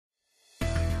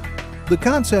The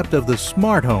concept of the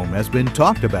smart home has been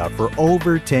talked about for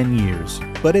over 10 years,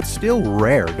 but it's still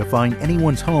rare to find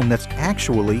anyone's home that's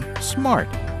actually smart.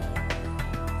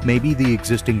 Maybe the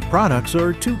existing products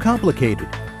are too complicated.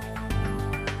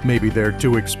 Maybe they're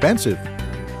too expensive.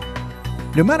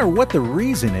 No matter what the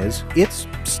reason is, it's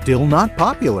still not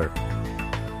popular.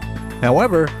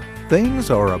 However, things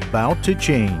are about to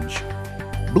change.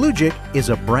 Bluegic is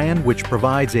a brand which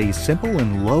provides a simple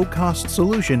and low-cost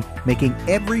solution, making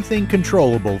everything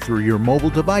controllable through your mobile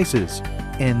devices,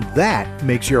 and that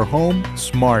makes your home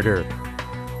smarter.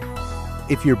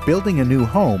 If you're building a new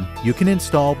home, you can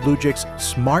install Bluegic's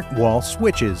smart wall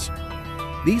switches.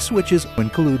 These switches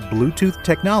include Bluetooth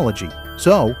technology,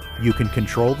 so you can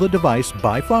control the device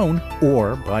by phone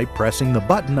or by pressing the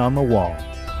button on the wall.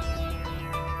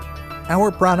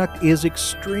 Our product is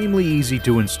extremely easy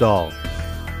to install.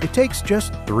 It takes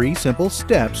just 3 simple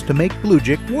steps to make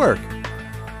Bluegic work.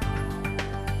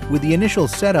 With the initial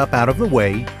setup out of the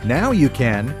way, now you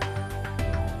can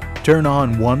turn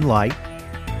on one light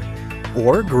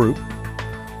or group,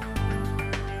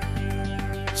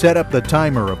 set up the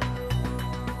timer,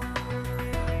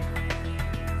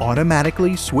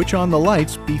 automatically switch on the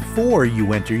lights before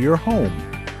you enter your home.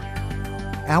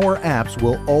 Our apps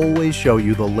will always show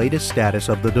you the latest status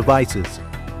of the devices.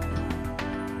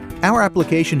 Our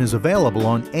application is available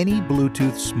on any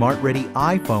Bluetooth Smart-Ready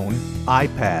iPhone,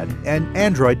 iPad, and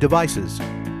Android devices.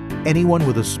 Anyone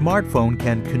with a smartphone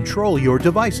can control your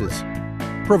devices,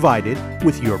 provided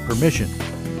with your permission.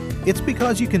 It's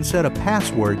because you can set a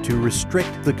password to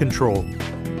restrict the control.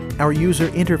 Our user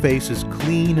interface is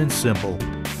clean and simple.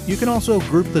 You can also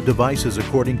group the devices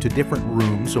according to different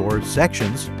rooms or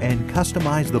sections and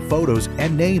customize the photos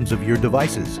and names of your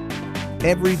devices.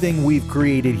 Everything we've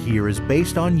created here is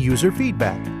based on user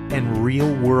feedback and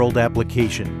real-world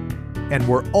application, and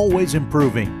we're always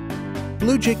improving.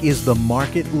 Bluegic is the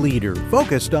market leader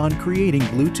focused on creating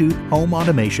Bluetooth home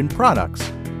automation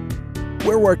products.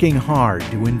 We're working hard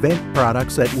to invent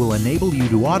products that will enable you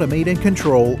to automate and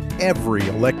control every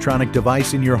electronic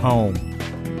device in your home.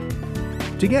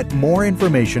 To get more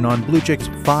information on Bluegic's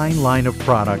fine line of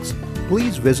products,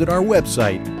 please visit our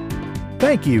website.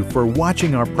 Thank you for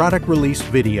watching our product release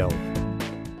video.